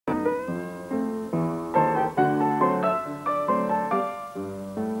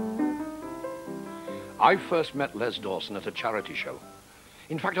I first met Les Dawson at a charity show.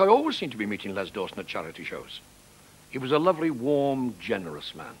 In fact, I always seem to be meeting Les Dawson at charity shows. He was a lovely, warm,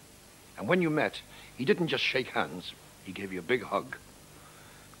 generous man. And when you met, he didn't just shake hands, he gave you a big hug.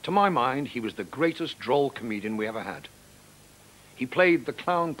 To my mind, he was the greatest droll comedian we ever had. He played the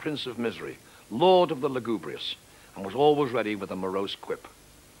clown prince of misery, lord of the lugubrious, and was always ready with a morose quip.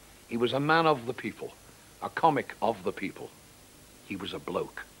 He was a man of the people, a comic of the people. He was a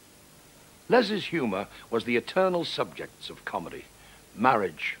bloke. Les's humour was the eternal subjects of comedy: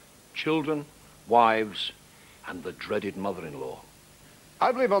 marriage, children, wives, and the dreaded mother-in-law.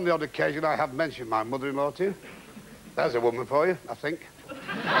 I believe on the odd occasion I have mentioned my mother-in-law to you. There's a woman for you, I think.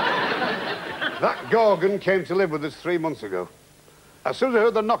 That Gorgon came to live with us 3 months ago. As soon as I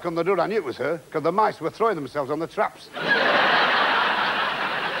heard the knock on the door, I knew it was her, because the mice were throwing themselves on the traps.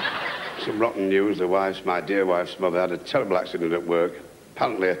 Some rotten news. My dear wife's mother, had a terrible accident at work.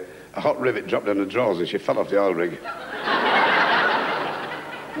 Apparently, a hot rivet dropped down her drawers and she fell off the oil rig.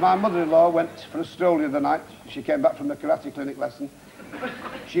 My mother-in-law went for a stroll the other night. She came back from the karate clinic lesson.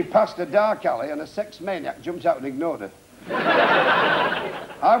 She passed a dark alley and a sex maniac jumped out and ignored her.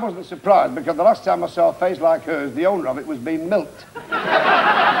 I wasn't surprised, because the last time I saw a face like hers, the owner of it was being milked.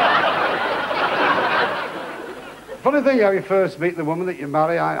 Funny thing how you first meet the woman that you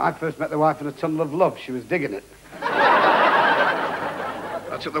marry. I first met the wife in a tunnel of love. She was digging it.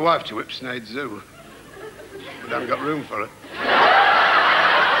 I took the wife to Whipsnade Zoo. But I haven't got room for her.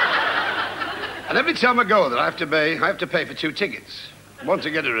 And every time I go there, I have to pay for 2 tickets. One to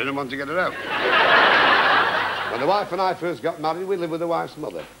get her in and one to get her out. When the wife and I first got married, we lived with the wife's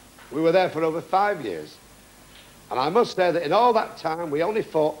mother. We were there for over 5 years. And I must say that in all that time, we only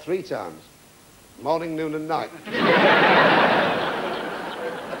fought 3 times. Morning, noon, and night.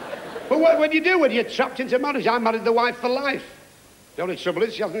 But what do you do when you're trapped into marriage? I married the wife for life. The only trouble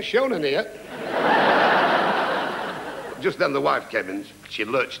is she hasn't shown any yet. Just then the wife came in. She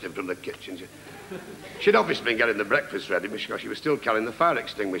lurched in from the kitchen. She'd obviously been getting the breakfast ready because she was still carrying the fire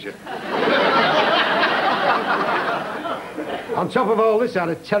extinguisher. On top of all this, I had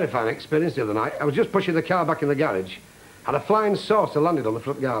a terrifying experience the other night. I was just pushing the car back in the garage, and a flying saucer landed on the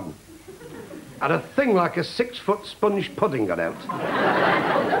front garden. And a thing like a 6-foot sponge pudding got out.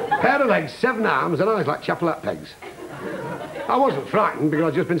 Pair of legs, 7 arms, and eyes like chapel hat pegs. I wasn't frightened because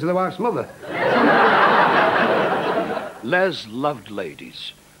I'd just been to the wife's mother. Les loved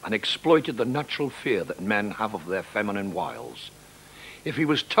ladies and exploited the natural fear that men have of their feminine wiles. If he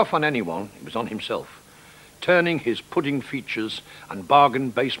was tough on anyone, it was on himself, turning his pudding features and bargain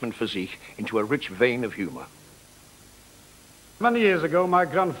basement physique into a rich vein of humour. Many years ago, my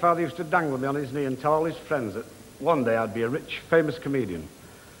grandfather used to dangle me on his knee and tell all his friends that one day I'd be a rich, famous comedian.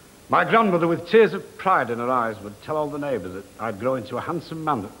 My grandmother, with tears of pride in her eyes, would tell all the neighbours that I'd grow into a handsome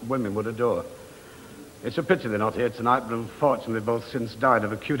man that women would adore. It's a pity they're not here tonight, but unfortunately they've both since died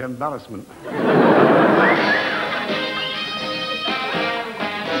of acute embarrassment.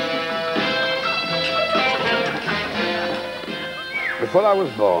 Before I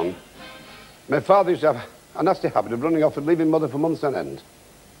was born, my father used to have a nasty habit of running off and leaving mother for months on end.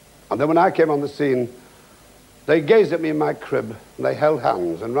 And then when I came on the scene, they gazed at me in my crib and they held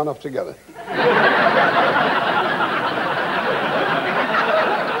hands and ran off together.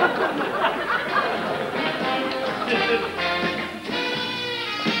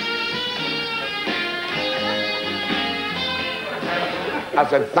 I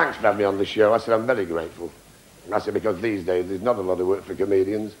said, thanks for having me on the show. I said, I'm very grateful. I said, because these days there's not a lot of work for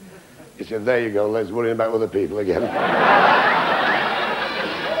comedians. He said, there you go, Les, worrying about other people again.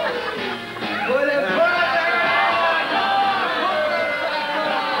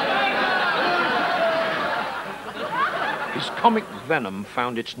 His comic venom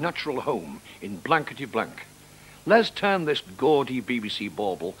found its natural home in Blankety Blank. Les turned this gaudy BBC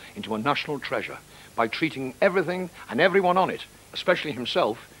bauble into a national treasure by treating everything and everyone on it, especially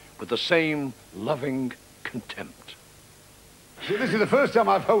himself, with the same loving contempt. See, this is the first time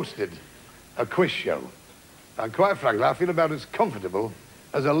I've hosted a quiz show. And quite frankly, I feel about as comfortable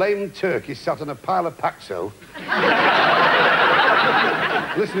as a lame turkey sat on a pile of Paxo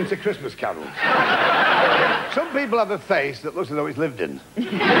listening to Christmas carols. Some people have a face that looks as though it's lived in.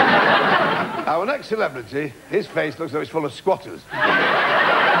 Our next celebrity, his face looks as though it's full of squatters. But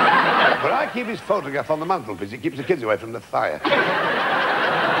I keep his photograph on the mantelpiece. It keeps the kids away from the fire.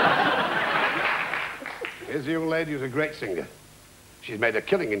 Here's a young lady who's a great singer. She's made a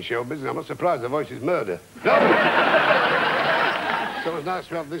killing in show business. I'm not surprised her voice is murder. No! So it's nice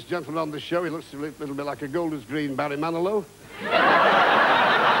to have this gentleman on the show. He looks a little bit like a Golders Green Barry Manilow.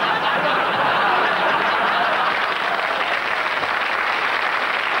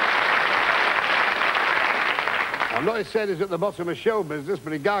 they said is at the bottom of show business,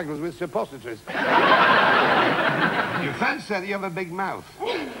 but he gargles with suppositories. Your friends say that you have a big mouth.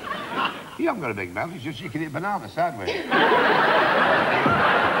 You haven't got a big mouth, it's just you can eat banana sideways.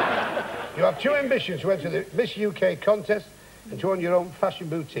 You have two ambitions to enter the Miss UK contest and to own your own fashion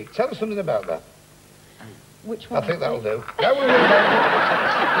boutique. Tell us something about that. Which one? I think that'll do.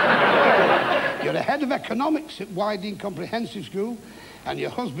 You're the head of economics at Whiting Comprehensive School, and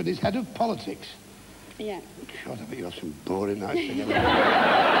your husband is head of politics. Yeah. God, I bet you have some boring nights together.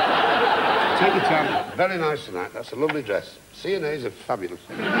 Take your time. Very nice tonight. That's a lovely dress. C&A's are fabulous.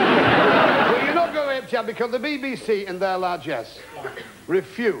 Well, you're not going empty, because the BBC, in their largesse,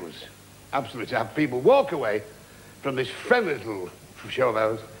 refuse absolutely to have people walk away from this friendly little show of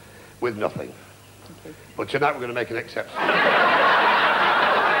ours with nothing. Okay. But tonight we're going to make an exception.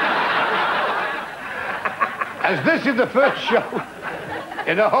 As this is the first show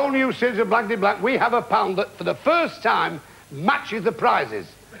in a whole new series of Blankety Black, we have a pound that, for the first time, matches the prizes.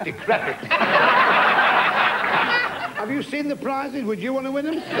 Decrepit. Have you seen the prizes? Would you want to win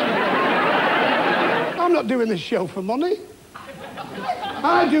them? I'm not doing this show for money.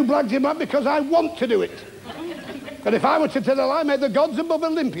 I do Blankety Black because I want to do it. And if I were to tell a lie, may the gods above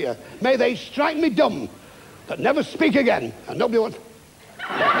Olympia, may they strike me dumb, but never speak again, and nobody wants...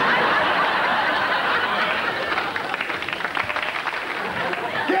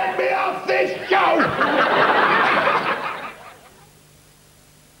 Get me off this show!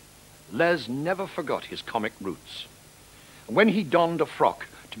 Les never forgot his comic roots. When he donned a frock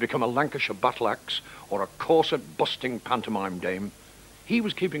to become a Lancashire battle axe or a corset-busting pantomime dame, he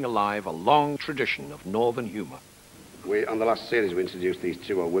was keeping alive a long tradition of northern humour. On the last series, we introduced these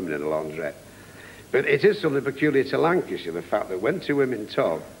two old women in a laundrette. But it is something peculiar to Lancashire, the fact that when two women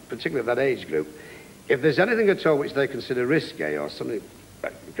talk, particularly that age group, if there's anything at all which they consider risque or something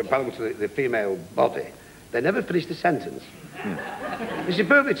comparable to the female body, they never finish the sentence. This is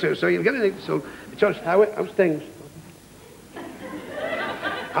perfectly true. So you'll get it. So, George, how's things?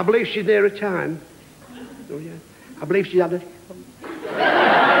 I believe she's near a time. Oh, yeah. I believe she's had a...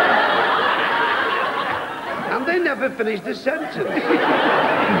 And they never finished the sentence.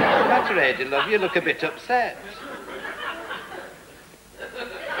 That's right, love. You look a bit upset.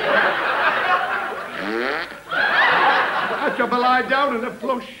 I drop a lie down and a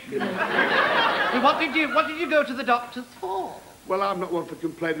flush. You know. Well, what did you go to the doctors for? Well, I'm not one for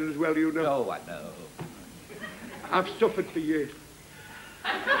complaining as well, you know. Oh, I know. I've suffered for years.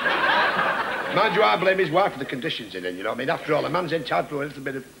 Mind you, I blame his wife for the conditions in it, you know. I mean, after all, a man's entitled to a little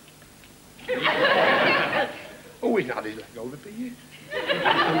bit of... Oh, he's not had his leg over for years.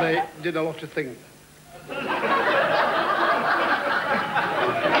 And they did a lot of things.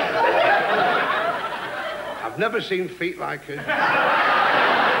 I've never seen feet like hers.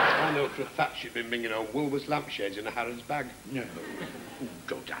 I know for a fact she'd been bringing home Woolworths lampshades in a Harrods bag. No. Oh,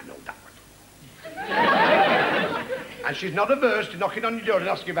 God, I know that one. And she's not averse to knocking on your door and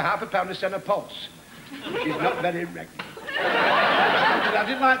asking for £0.5 to send her pods. She's not very regular. I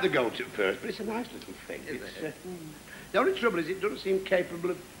didn't like the goat at first, but it's a nice little thing. The only trouble is it doesn't seem capable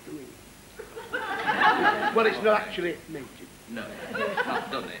of doing it. Well, it's not actually native. No, it's not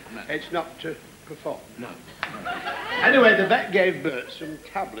done it, no. It's not to perform. No. Anyway, the vet gave Bert some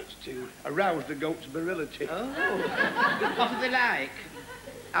tablets to arouse the goat's virility. Oh. What are they like?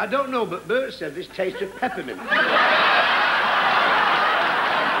 I don't know, but Bert said this tastes of peppermint.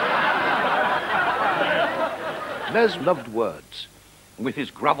 Les loved words. With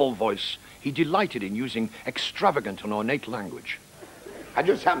his gravel voice, he delighted in using extravagant and ornate language. I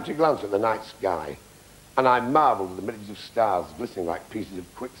just happened to glance at the night sky, and I marvelled at the millions of stars glistening like pieces of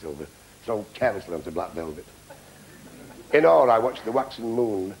quicksilver thrown carelessly onto black velvet. In awe, I watched the waxing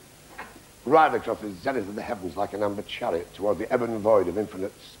moon ride across the zenith of the heavens like an amber chariot toward the ebon void of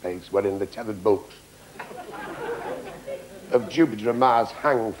infinite space wherein the tethered bulks of Jupiter and Mars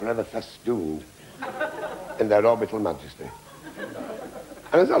hang forever festooned in their orbital majesty.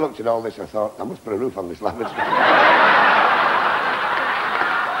 And as I looked at all this, I thought, I must put a roof on this lavatory.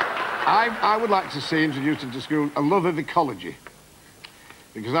 I would like to see introduced into school a love of ecology,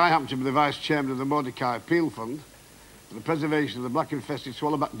 because I happen to be the vice chairman of the Mordecai Appeal Fund for the preservation of the black-infested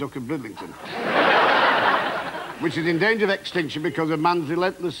swallowback duck of Bridlington, which is in danger of extinction because of man's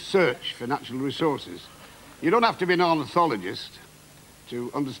relentless search for natural resources. You don't have to be an ornithologist to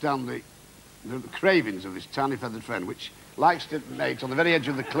understand the cravings of this tiny feathered friend, which likes to mate on the very edge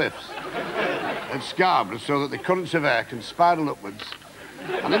of the cliffs at Scarborough so that the currents of air can spiral upwards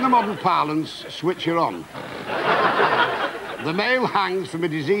and, in the modern parlance, switch her on. The male hangs from a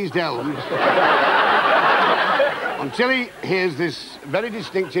diseased elm until he hears this very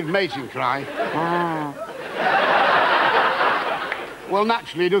distinctive mating cry. Well,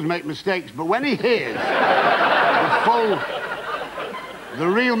 naturally, he does make mistakes, but when he hears the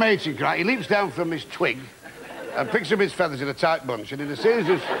real mating cry, he leaps down from his twig and picks up his feathers in a tight bunch, and in a series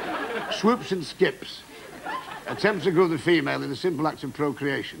of swoops and skips, attempts to grow the female in the simple act of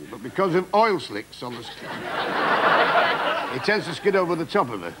procreation. But because of oil slicks on the he tends to skid over the top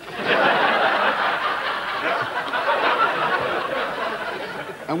of her.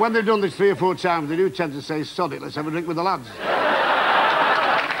 And when they've done this 3 or 4 times, they do tend to say, sod it, let's have a drink with the lads.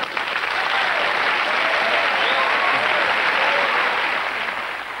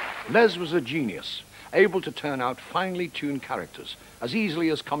 Les was a genius, able to turn out finely tuned characters as easily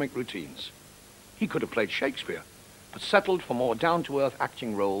as comic routines. He could have played Shakespeare, but settled for more down-to-earth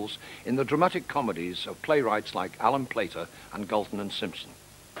acting roles in the dramatic comedies of playwrights like Alan Plater and Galton and Simpson.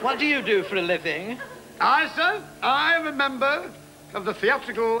 What do you do for a living? I, sir, I am a member of the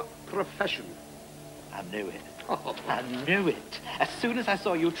theatrical profession. I knew it. Oh, I knew it. As soon as I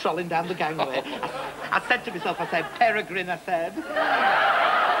saw you trolling down the gangway, I said to myself, I said, Peregrine, I said.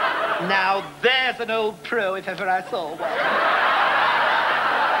 Now, there's an old pro if ever I saw one.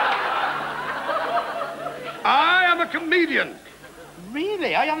 I am a comedian.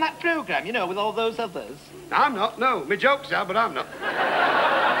 Really? Are you on that programme, you know, with all those others? I'm not, no. My jokes are, but I'm not.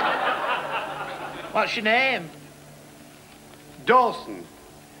 What's your name? Dawson.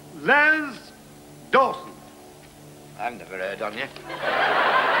 Les Dawson. I've never heard on you.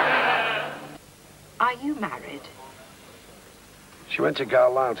 Are you married? She went to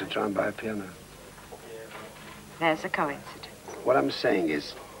Carlisle to try and buy a piano. There's a coincidence. What I'm saying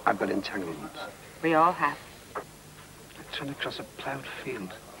is, I've got entanglements. We all have. Like trying to cross a ploughed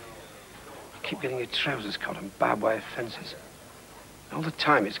field. You keep getting your trousers caught on barbed wire fences. All the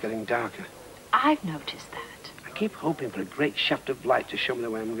time it's getting darker. I've noticed that. I keep hoping for a great shaft of light to show me the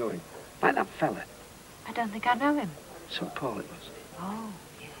way I'm going. Like that fella. I don't think I know him. St. Paul it was. Oh,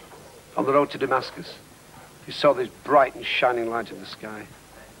 yes. On the road to Damascus. He saw this bright and shining light in the sky.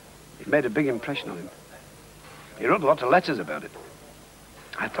 It made a big impression on him. He wrote a lot of letters about it.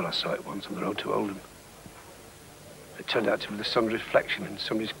 I thought I saw it once on the road to Oldham. It turned out to be the sun's reflection in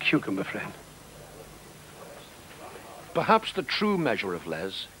somebody's cucumber frame. Perhaps the true measure of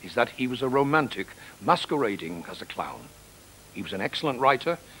Les is that he was a romantic masquerading as a clown. He was an excellent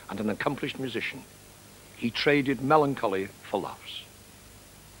writer and an accomplished musician. He traded melancholy for laughs.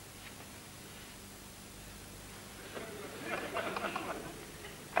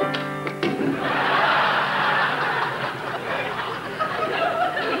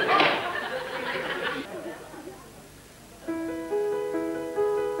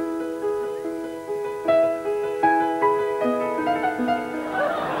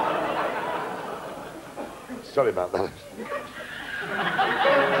 Sorry about that.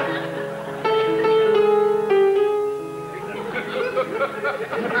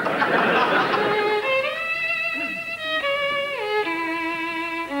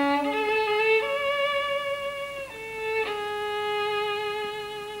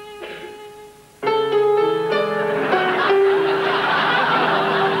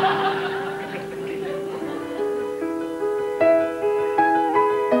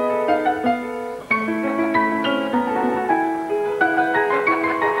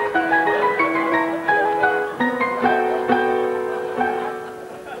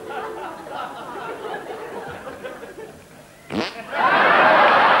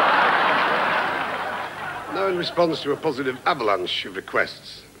 In response to a positive avalanche of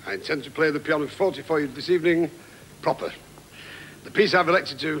requests, I intend to play the pianoforte for you this evening, proper. The piece I've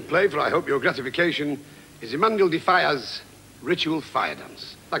elected to play, for I hope your gratification, is Emmanuel de Falla's Ritual Fire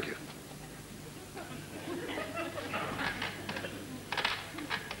Dance. Thank you.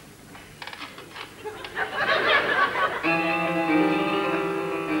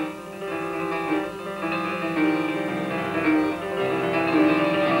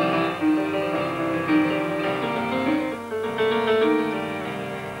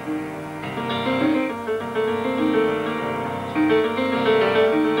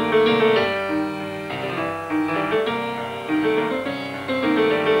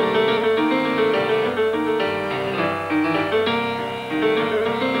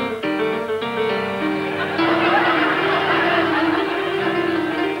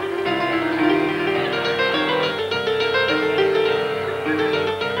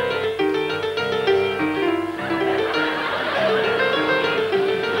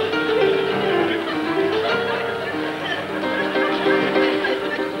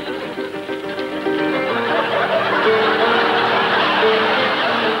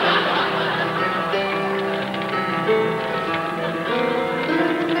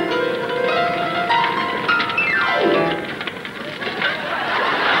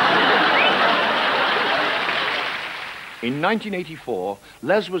 In 1984,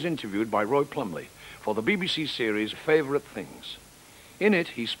 Les was interviewed by Roy Plumley for the BBC series Favourite Things. In it,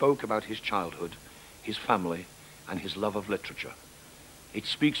 he spoke about his childhood, his family, and his love of literature. It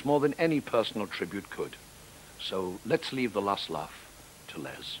speaks more than any personal tribute could. So let's leave the last laugh to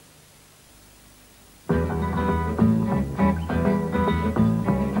Les.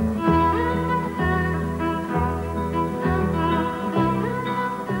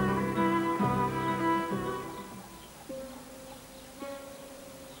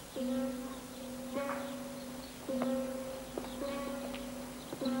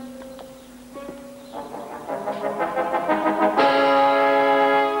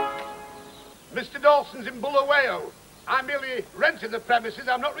 Mr. Dawson's in Bulawayo. I'm merely renting the premises.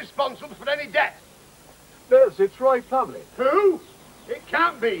 I'm not responsible for any debt. Les, it's Roy Plumley. Who? It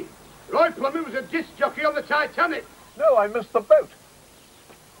can't be. Roy Plumley was a disc jockey on the Titanic. No, I missed the boat.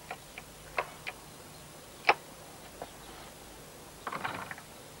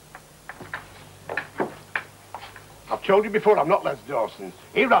 I've told you before, I'm not Les Dawson.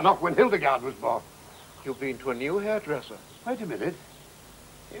 He ran off when Hildegard was born. You've been to a new hairdresser. Wait a minute.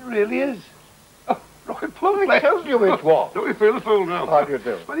 It really is. Oh, Roy Plumley. Tells you it was. Don't you feel the fool now? How do you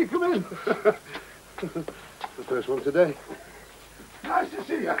do? When you come in. The first one today. Nice to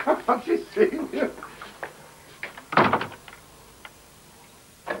see you. I fancy seeing you.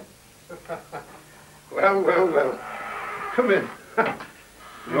 Well. Come in.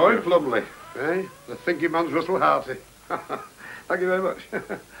 Roy Plumley. Eh? The thinking man's Russell Harty. Thank you very much.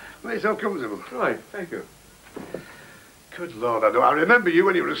 Make yourself comfortable. Right, thank you. Good Lord, I remember you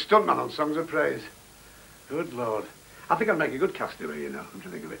when you were a stuntman on Songs of Praise. Good Lord. I think I'd make a good caster, you know, come to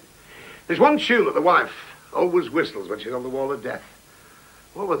think of it. There's one tune that the wife always whistles when she's on the wall of death.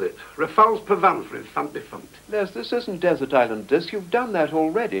 What was it? Rafale's Pavane for Infant Defunct. Les, this isn't Desert Island Disc. You've done that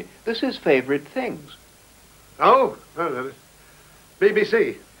already. This is Favourite Things. Oh, no.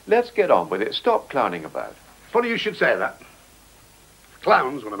 BBC. Let's get on with it. Stop clowning about. Funny you should say that.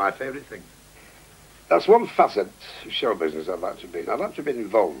 Clown's one of my favourite things. That's one facet of show business I'd like to be in. I'd like to be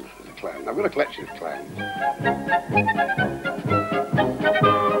involved as a clown. I've got a collection of clowns.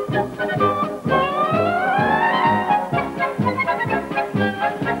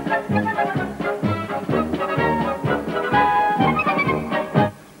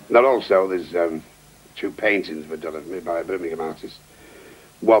 Now also there's two paintings were done of me by a Birmingham artist.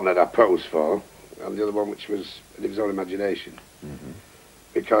 One that I posed for, and the other one which was in his own imagination. Mm-hmm.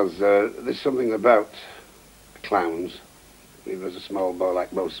 Because there's something about clowns, even as a small boy,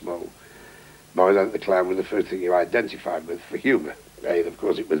 like most small boys, I think the clown was the first thing you identified with for humour. Of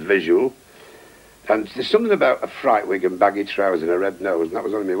course, it was visual. And there's something about a fright wig and baggy trousers and a red nose, and that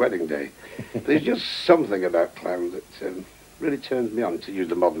was only my wedding day. There's just something about clowns that really turns me on, to use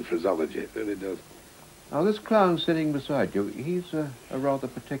the modern phraseology. It really does. Now, this clown sitting beside you, he's a rather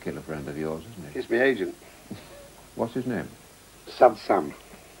particular friend of yours, isn't he? He's my agent. What's his name? Sad Sam.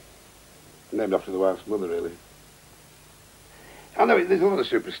 Named after the wife's mother, really. I know there's a lot of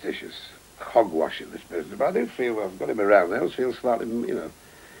superstitious hogwash in this business, but I do feel I've got him around. I always feel slightly,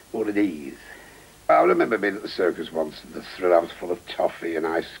 more at ease. I remember being at the circus once, and the thrill was full of toffee and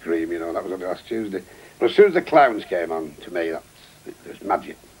ice cream, that was only last Tuesday. But as soon as the clowns came on, to me, it was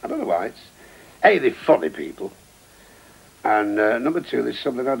magic. I don't know why. It's, A, they're funny people, and number two, there's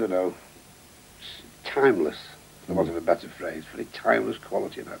something, I don't know, timeless, for want of a better phrase, very timeless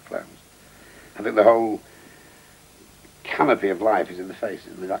quality about clowns. I think the whole canopy of life is in the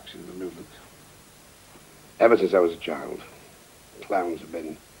faces, the actions and movements. Ever since I was a child, clowns have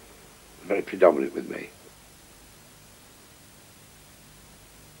been very predominant with me.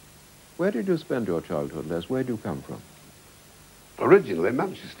 Where did you spend your childhood, Les? Where do you come from? Originally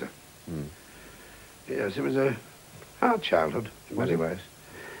Manchester. Yes, it was a hard childhood in many ways.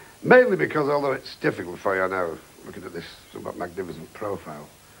 Mainly because, although it's difficult for you now, looking at this somewhat magnificent profile,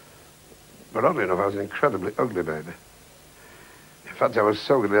 but oddly enough, I was an incredibly ugly baby. In fact, I was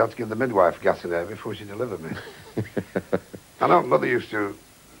so ugly I had to give the midwife gas in air before she delivered me. I know Mother used to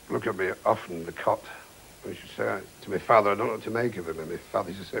look at me often in the cot, and she'd say to my father, I don't know what to make of him, and my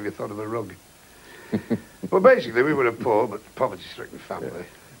father used to say, have you thought of a rug? Well, basically, we were a poor but poverty-stricken family.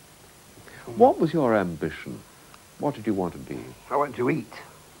 Yeah. What was your ambition? What did you want to be? I went to eat.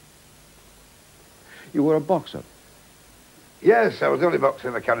 You were a boxer? Yes, I was the only boxer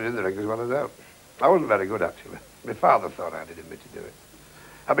ever carried in the ring as well as out. I wasn't very good, actually. My father thought I had it in me to do it.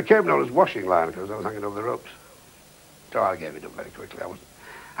 I became known as washing line because I was hanging over the ropes. So I gave it up very quickly.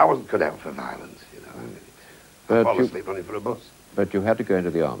 I wasn't cut out for violence, I fall asleep running for a bus. But you had to go into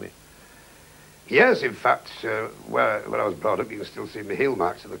the army? Yes, in fact, where I was brought up, you can still see my heel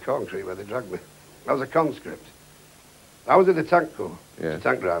marks in the concrete where they dragged me. I was a conscript. I was in the tank corps. Yes.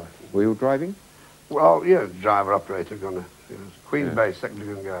 Tank driver. Were you driving? Well, yeah, driver, operator, gunner. You know, Queen's Base,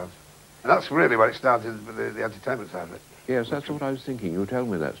 secondary gun guards. And that's really where it started with the entertainment side of it. Yes, that's what I was thinking. You told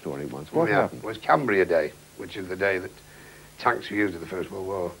me that story once. What happened? It was Cambria Day, which is the day that tanks were used in the First World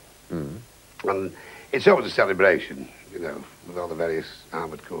War. Mm. And it's always a celebration, you know, with all the various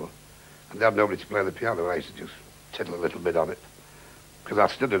armoured corps. And they had nobody to play the piano. I used to just tiddle a little bit on it. Because I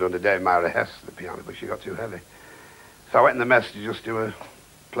studied under Dame Myra Hess, the piano, but she got too heavy. So I went in the mess to just do a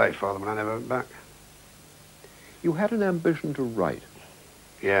play for them, and I never went back. You had an ambition to write.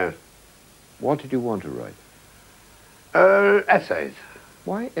 Yeah. What did you want to write? Essays.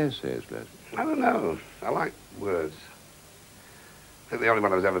 Why essays, Les? I don't know. I like words. I think the only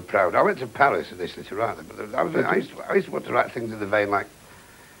one I was ever proud. I went to Paris initially to write them, but I used to want to write things in the vein like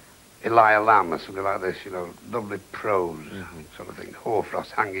Elia Lamb or something like this, you know, lovely prose sort of thing.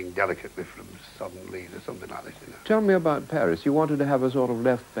 Hoarfrost hanging delicately from sodden leaves or something like this, you know. Tell me about Paris. You wanted to have a sort of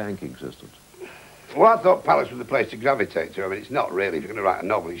left bank existence. Well, I thought Paris was the place to gravitate to. I mean, it's not really. If you're going to write a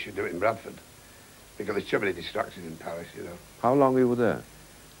novel, you should do it in Bradford. Because there's too many distractions in Paris, you know. How long were you there?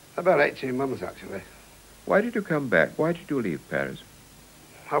 About 18 months, actually. Why did you come back? Why did you leave Paris?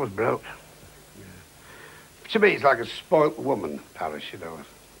 I was broke. Yeah. To me, it's like a spoilt woman, Paris, you know.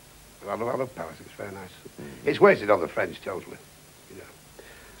 I love Paris. It's very nice. It's wasted on the French, totally, you know.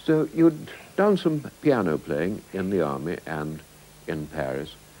 So you'd done some piano playing in the army and in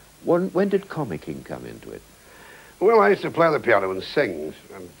Paris. When did comicking come into it? Well, I used to play the piano and sing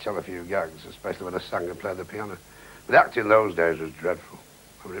and tell a few gags, especially when I sang and played the piano. But acting those days was dreadful.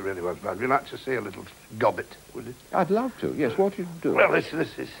 I mean, it really was bad. Would you like to see a little gobbet, would you? I'd love to, yes. What did you do? Well, this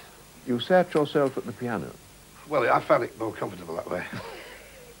is... You sat yourself at the piano? Well, I found it more comfortable that way.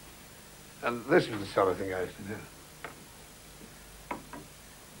 And this was the sort of thing I used to do.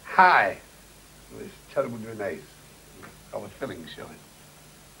 Hi! This terrible grimace. All the fillings showing.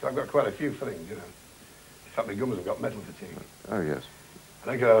 So I've got quite a few fillings, you know. In fact, my gums have got metal fatigue. Oh, yes.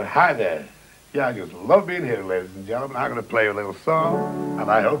 And I go, hi there. Yeah, I just love being here, ladies and gentlemen. I'm going to play you a little song, and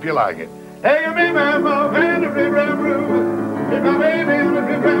I hope you like it. Hey, you be my mom in the river room. Be my baby in the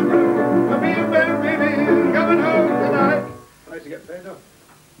river room. I'll be a baby coming home tonight. I used to get paid off.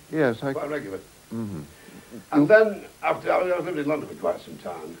 Yes, Quite regular. Mm-hmm. And then, after I was living in London for quite some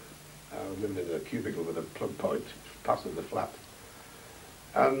time. I was living in a cubicle with a plug point, passing the flat.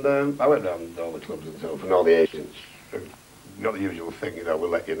 And I went round all the clubs and so forth, and all the agents. Got the usual thing, you know, we'll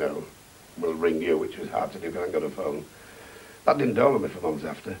let you know. We'll ring you, which was hard to do because I hadn't got a phone. That didn't dawn on me for months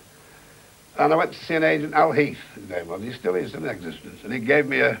after. And I went to see an agent, Al Heath, his name was. He still is in existence. And he gave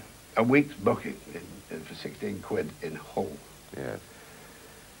me a week's booking for 16 quid in Hull. Yes.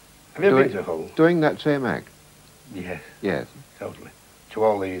 Have you ever been to Hull? Doing that same act? Yes. Yes. Totally. To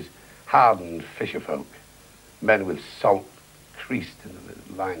all these hardened fisher folk, men with salt creased in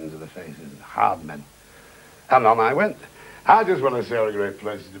the lines of the faces, hard men. And on I went. I just want to say what a great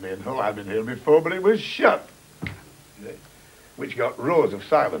place to be in Hull. I've been here before, but it was shut. Which got roars of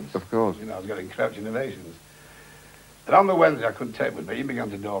silence. Of course. You know, I was getting crouching ovations. And on the Wednesday, I couldn't take with me. It began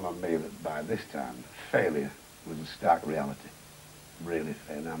to dawn on me that by this time, failure was a stark reality. Really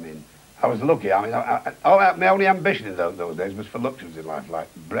failure. I mean, I was lucky. I mean, my only ambition in those days was for luxuries in life, like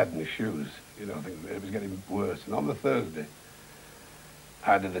bread and shoes. You know, I think it was getting worse. And on the Thursday,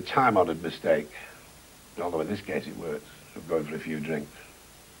 I did the time-honoured mistake, although in this case it worked, of going for a few drinks.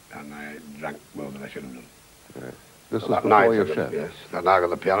 And I drank more than I should have done. Right. This So was that before night, your chef? Yes. That night on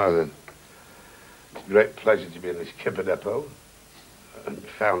the piano, then. It's a great pleasure to be in this kipper depot. And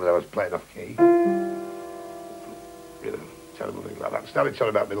found that I was playing off key. You know, terrible things like that. Started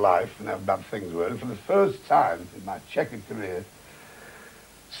telling about my life and how bad things were. And for the first time in my checkered career,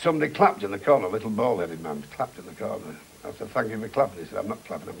 somebody clapped in the corner, a little bald-headed man clapped in the corner. I said, thank you for clapping. He said, I'm not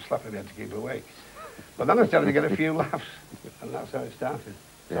clapping, I'm slapping my head to keep awake. But then I started to get a few laughs, and that's how it started.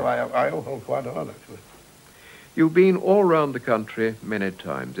 Yeah. So I owe Hull quite a lot, actually. You've been all around the country many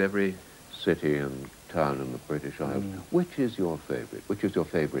times, every city and town in the British Isles. Which is your favourite? Which is your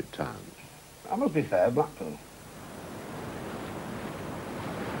favourite town? I must be fair, Blackpool.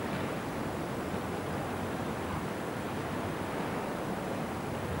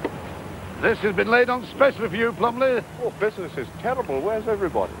 This has been laid on specially for you, Plumley. Oh, business is terrible. Where's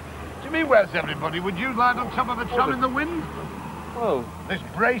everybody? Do you mean, where's everybody? Would you lie on top of a tram in the wind? Well, This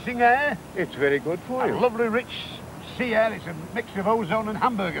bracing air? it's very good for you. Lovely rich sea air. It's a mixture of ozone and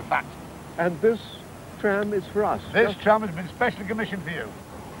hamburger fat. And this tram is for us. This tram has been specially commissioned for you.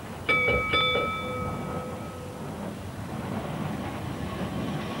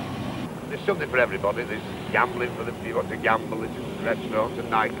 There's something for everybody. There's gambling for the people who want to gamble. There's restaurants and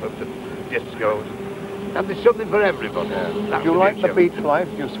nightclubs and discos. And there's something for everybody. Do you like the beach life?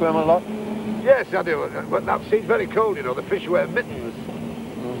 Do you swim a lot? Yes, I do. But that sea's very cold, you know. The fish wear mittens.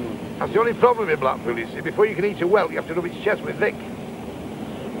 That's the only problem in Blackpool, you see. Before you can eat a whelk, you have to rub its chest with Vic.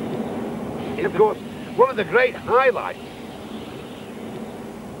 And of course, one of the great highlights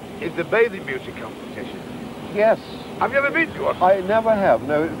is the bathing beauty competition. Yes. Have you ever been to one? I never have.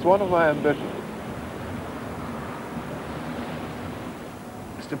 No, it's one of my ambitions.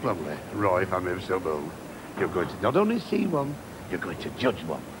 Mr. Plumley, Roy, if I may be so bold, you're going to not only see one, you're going to judge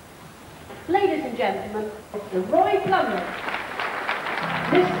one. Ladies and gentlemen, the Roy Plumley.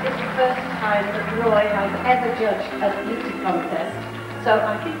 This is the first time that Roy has ever judged a beauty contest, so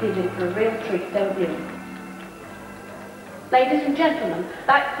I think he's in for a real treat, don't you? Ladies and gentlemen,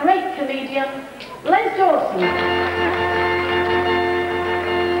 that great comedian, Les Dawson.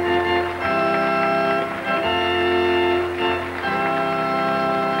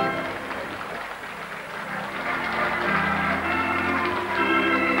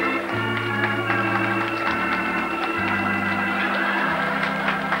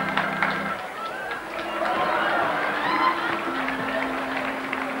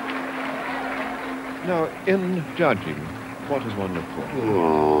 Now, in judging, what is one look for?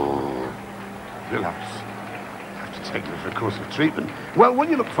 Oh, relax. You have to take them for a course of treatment. Well, what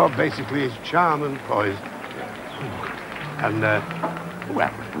you look for basically is charm and poise. And,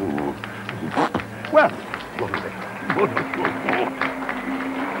 well, lovely.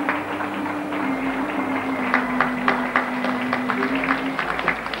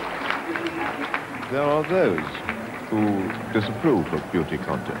 There are those who disapprove of beauty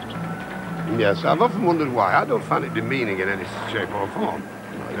contests. Yes, I've often wondered why. I don't find it demeaning in any shape or form.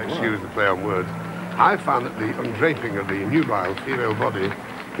 Excuse the play on words. I found that the undraping of the nubile female body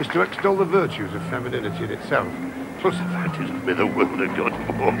is to extol the virtues of femininity in itself. Plus, that is me the world of good.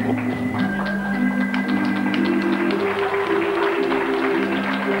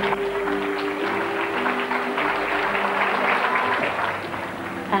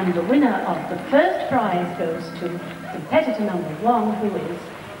 And the winner of the first prize goes to competitor number 1, who is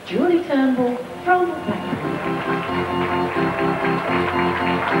Julie Turnbull from Blackpool.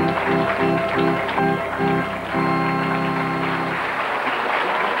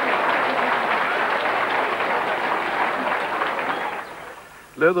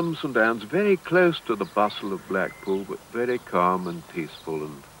 Lotham St Anne's very close to the bustle of Blackpool, but very calm and peaceful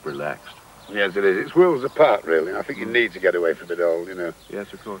and relaxed. Yes, it is. It's worlds apart, really. I think you need to get away from it all, you know.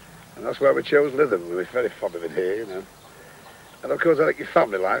 Yes, of course. And that's why we chose Lytham. We're very fond of it here, you know. And of course, I think your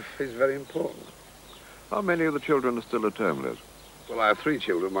family life is very important. How many of the children are still at home, Liz? Well, I have 3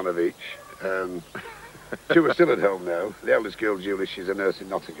 children, one of each. 2 are still at home now. The eldest girl, Julie, she's a nurse in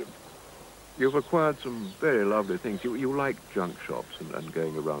Nottingham. You've acquired some very lovely things. You like junk shops and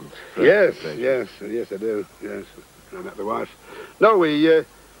going around. Yes, I do. Yes, I met the wife. No, I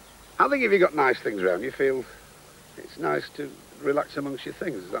think if you've got nice things around, you feel it's nice to relax amongst your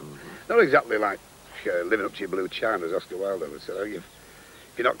things. Is that not exactly like living up to your blue china, as Oscar Wilde would say. If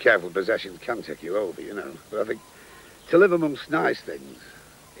you're not careful, possessions can take you over, you know. But I think to live amongst nice things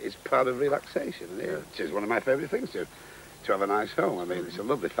is part of relaxation. And it is one of my favourite things to have a nice home. I mean, it's a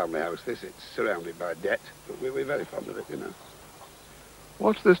lovely family house, this. It's surrounded by debt, but we're very fond of it, you know.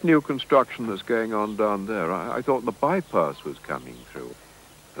 What's this new construction that's going on down there? I thought the bypass was coming through.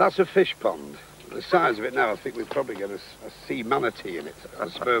 That's a fish pond. The size of it now, I think we'd probably get a sea manatee in it, a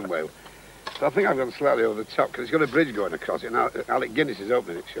sperm whale. So I think I've gone slightly over the top, because it's got a bridge going across it, and Alec Guinness is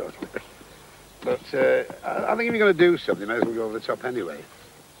opening it shortly. But I think if you're going to do something, you may as well go over the top anyway.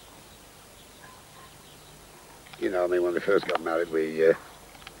 You know, I mean, when we first got married, we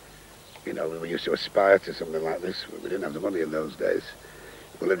used to aspire to something like this. We didn't have the money in those days.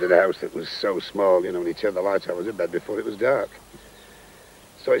 We lived in a house that was so small, you know, when you turned the lights on, I was in bed before it was dark.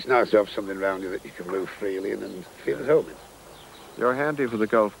 So it's nice to have something around you that you can move freely in and feel at home in. You're handy for the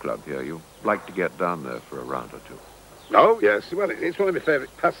golf club here. You like to get down there for a round or two. Oh, yes. Well, it's one of my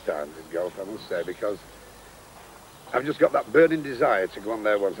favourite pastimes in golf, I must say, because I've just got that burning desire to go on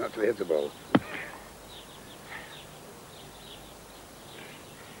there once and actually hit a ball.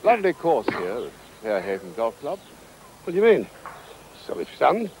 Lovely course here at Fairhaven Golf Club. What do you mean? Solid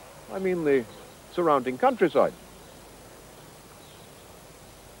sand? I mean the surrounding countryside.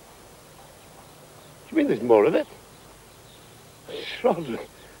 Do you mean there's more of it? Shrod.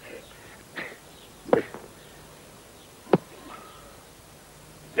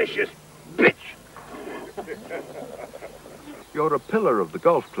 Vicious bitch! You're a pillar of the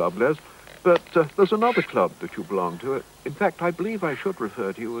golf club, Les, but there's another club that you belong to. In fact, I believe I should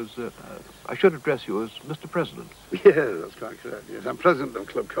refer to you as, I should address you as Mr. President. Yeah, that's quite correct, yes. I'm president of a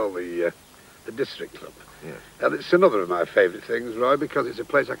club called the the District Club. Yes. And it's another of my favourite things, Roy, because it's a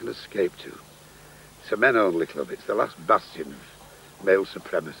place I can escape to. It's a men-only club. It's the last bastion of male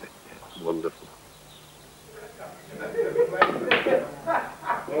supremacy. It's wonderful.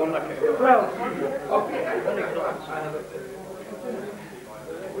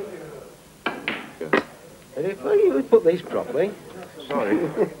 If you put these properly. Sorry.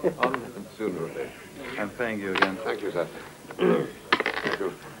 On sooner or later. I'm paying you again. Thank you, sir. Thank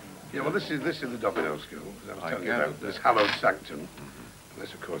you. Yeah, well, this is the Domino School. As I was telling you about this hallowed sanctum. And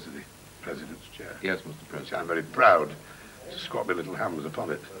this, of course, is the President's chair. Yes, Mr. President. Which I'm very proud to squat my little hams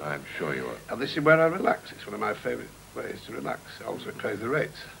upon it. I'm sure you are. And this is where I relax. It's one of my favourite ways to relax. Also, it pays the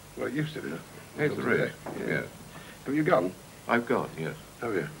rates. Well, it used to do. Pays the rates? Yes. Have you gone? I've gone, yes.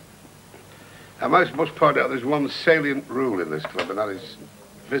 Have you? I must point out there's one salient rule in this club, and that is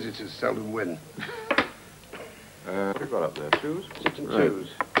visitors seldom win. What got up there? Twos? Six and twos.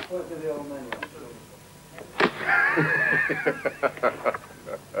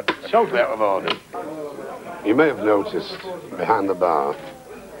 Totally out of order. You may have noticed behind the bar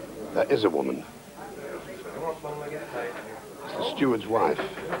there is a woman. It's the steward's wife.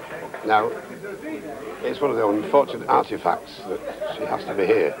 Now, it's one of the unfortunate artifacts that she has to be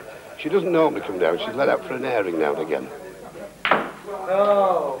here. She doesn't normally come down. She's let out for an airing now and again.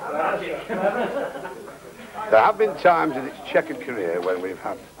 There have been times in its checkered career when we've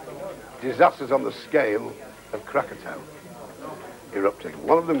had disasters on the scale of Krakatoa erupting.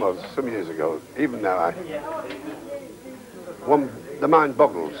 One of them was some years ago. Even now, the mind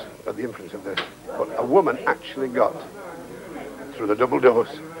boggles at the influence of this. But a woman actually got through the double doors.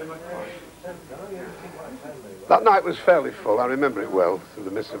 That night was fairly full. I remember it well through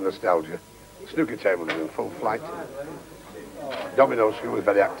the mist of nostalgia. Snooker table was in full flight. Domino school was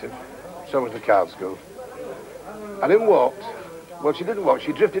very active. So was the card school. And in walked, well, she didn't walk,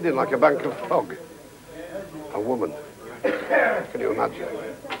 she drifted in like a bank of fog. A woman. Can you imagine?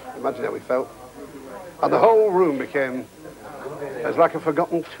 Imagine how we felt. And the whole room became as like a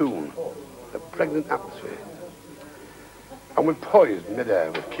forgotten tune, a pregnant atmosphere. And we poised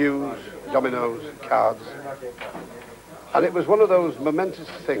mid-air with cues, dominoes, cards. And it was one of those momentous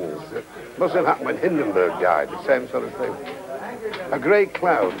things that must have happened when Hindenburg died, the same sort of thing. A grey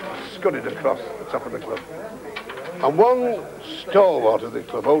cloud scudded across the top of the club. And one stalwart of the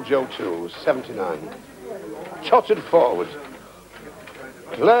club, old Joe Toole, was 79, tottered forward,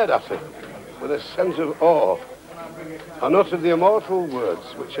 glared at her with a sense of awe, and uttered the immortal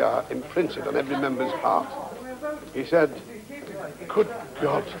words which are imprinted on every member's heart. He said, "Good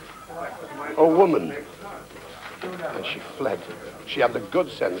God, a woman." And she fled. She had the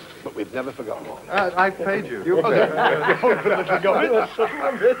good sense, but we've never forgotten it. I paid you. You paid.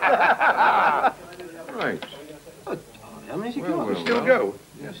 Right. How many's he Well, got? well, Still go?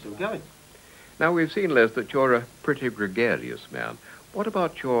 Yeah, still going. Now, we've seen, Les, that you're a pretty gregarious man. What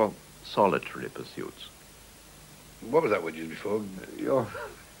about your solitary pursuits? What was that word used before?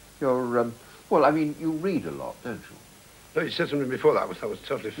 Well, I mean, you read a lot, don't you? No, you said something before that. That was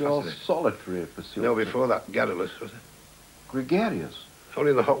totally Your fascinating. solitary pursuits. No, before that, garrulous, was it? Gregarious.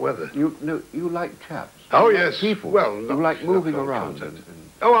 Only in the hot weather. You like chaps. Oh, You like yes. people. Well, you not- like moving not around. content.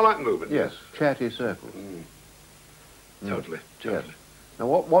 Oh, I like moving. Yes, chatty circles. Totally, Yes. totally. Now,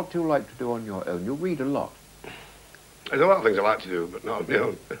 what do you like to do on your own? You read a lot. There's a lot of things I like to do, but not on my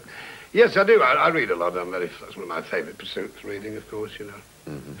own. Yes, I do. I read a lot. That's one of my favourite pursuits, reading, of course, you know.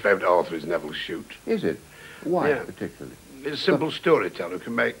 Favourite author is Neville Shute. Is it? Why, Yeah. particularly? He's a simple storyteller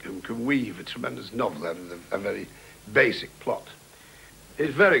who can weave a tremendous novel out of a very basic plot.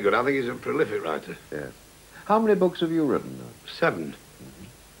 He's very good. I think he's a prolific writer. Yes. How many books have you written, though? 7.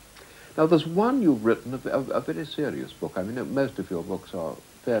 Now, there's one you've written, a very serious book. I mean, most of your books are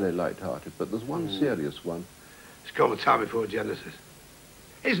fairly light-hearted, but there's one serious one. It's called The Time Before Genesis.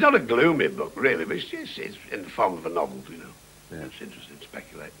 It's not a gloomy book, really, but it's in the form of a novel, you know. Yes. It's interesting to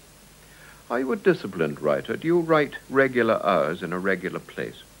speculate. Are you a disciplined writer? Do you write regular hours in a regular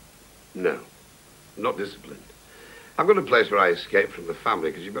place? No, not disciplined. I've got a place where I escape from the family,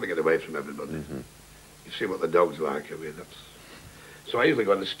 because you've got to get away from everybody. You see what the dog's like. I mean, So I usually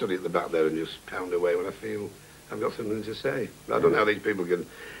go in and study at the back there and just pound away when I feel I've got something to say. I don't know how these people can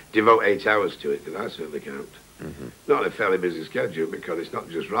devote 8 hours to it, because I certainly can't. Not on a fairly busy schedule, because it's not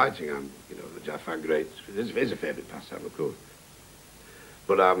just writing, which I find great. It is a favourite pastime, of course.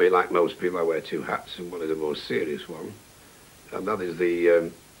 But I mean, like most people, I wear 2 hats, and one is a more serious one. And that is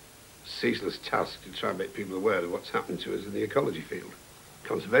the ceaseless task to try and make people aware of what's happening to us in the ecology field,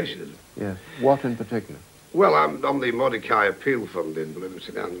 conservationism. Yes. What in particular? Well, I'm on the Mordecai Appeal Fund in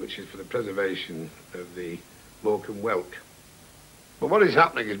Sudan, which is for the preservation of the Morecambe whelk. But what is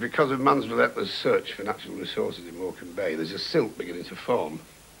happening is because of man's relentless search for natural resources in Morecambe Bay, there's a silt beginning to form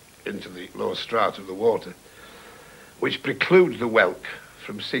into the lower strata of the water, which precludes the whelk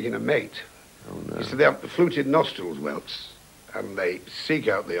from seeking a mate. Oh, no. You see, they have the fluted nostrils, whelks, and they seek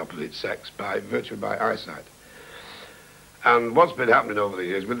out the opposite sex by virtue by eyesight. And what's been happening over the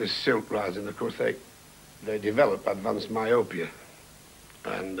years with this silt rising, of course, they develop advanced myopia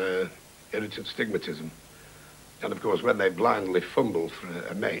and irritant stigmatism. And, of course, when they blindly fumble for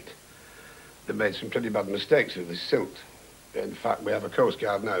a mate, they've made some pretty bad mistakes with this silt. In fact, we have a Coast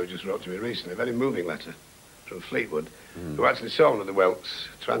Guard now who just wrote to me recently, a very moving letter from Fleetwood, who actually saw one of the whelks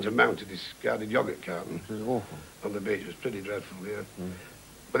trying to mount a discarded yoghurt carton on the beach. It was pretty dreadful, yeah.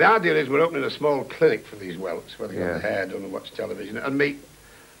 But the idea is we're opening a small clinic for these whelks, where they go to the hair done and watch television, and meet,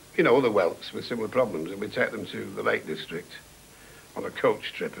 you know, other whelks with similar problems, and we take them to the Lake District on a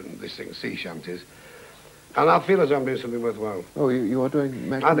coach trip and this thing, sea shanties. And I feel as I'm doing something worthwhile. Oh, you are doing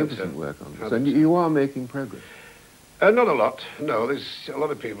magnificent work on this, and you are making progress. Not a lot, no. There's a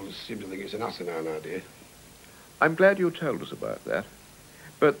lot of people seem to think it's an asinine idea. I'm glad you told us about that.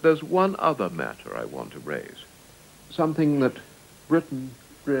 But there's one other matter I want to raise. Something that Britain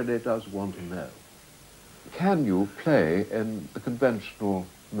really does want to know. Can you play in the conventional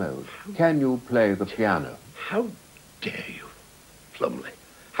mode? Can you play the piano? How dare you, Plumley?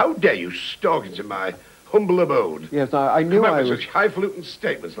 How dare you stalk into my humble abode? Yes, I knew I was... such highfalutin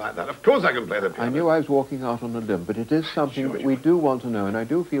statements like that. Of course I can play the piano. I knew I was walking out on a limb, but it is something that we do want to know, and I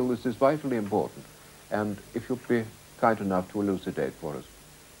do feel this is vitally important. And if you'll be kind enough to elucidate for us.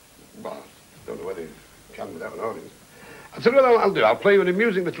 Well, I don't know whether you can without an audience. I'll tell you what I'll do. I'll play you an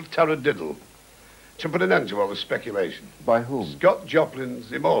amusing little taradiddle to put an end to all the speculation. By whom? Scott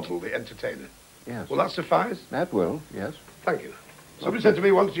Joplin's Immortal, the Entertainer. Yes. Will that suffice? That will, yes. Thank you. Somebody said to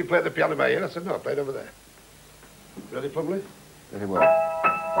me once, you play the piano by ear. I said, no, I play it over there. Ready, Plumley? Very well.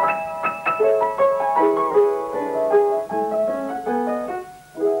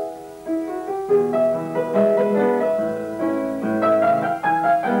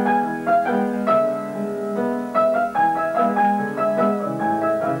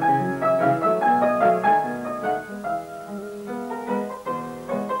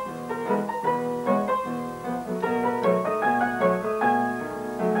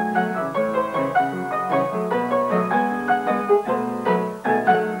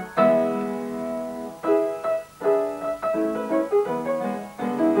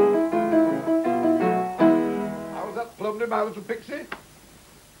 My little pixie?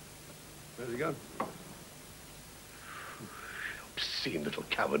 Where's he gone? Obscene little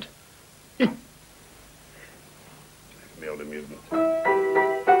coward. Me old amusement.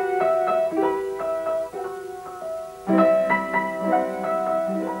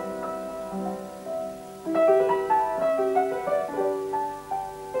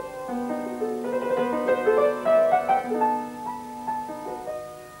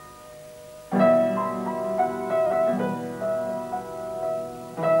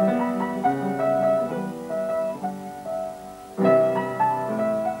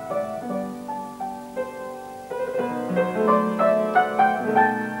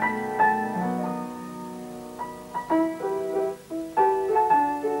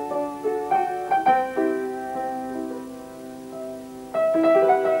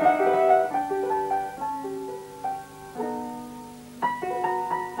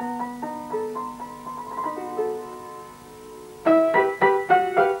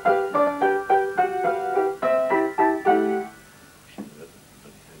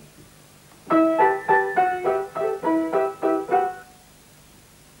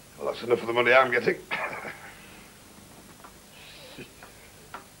 Enough of the money I'm getting.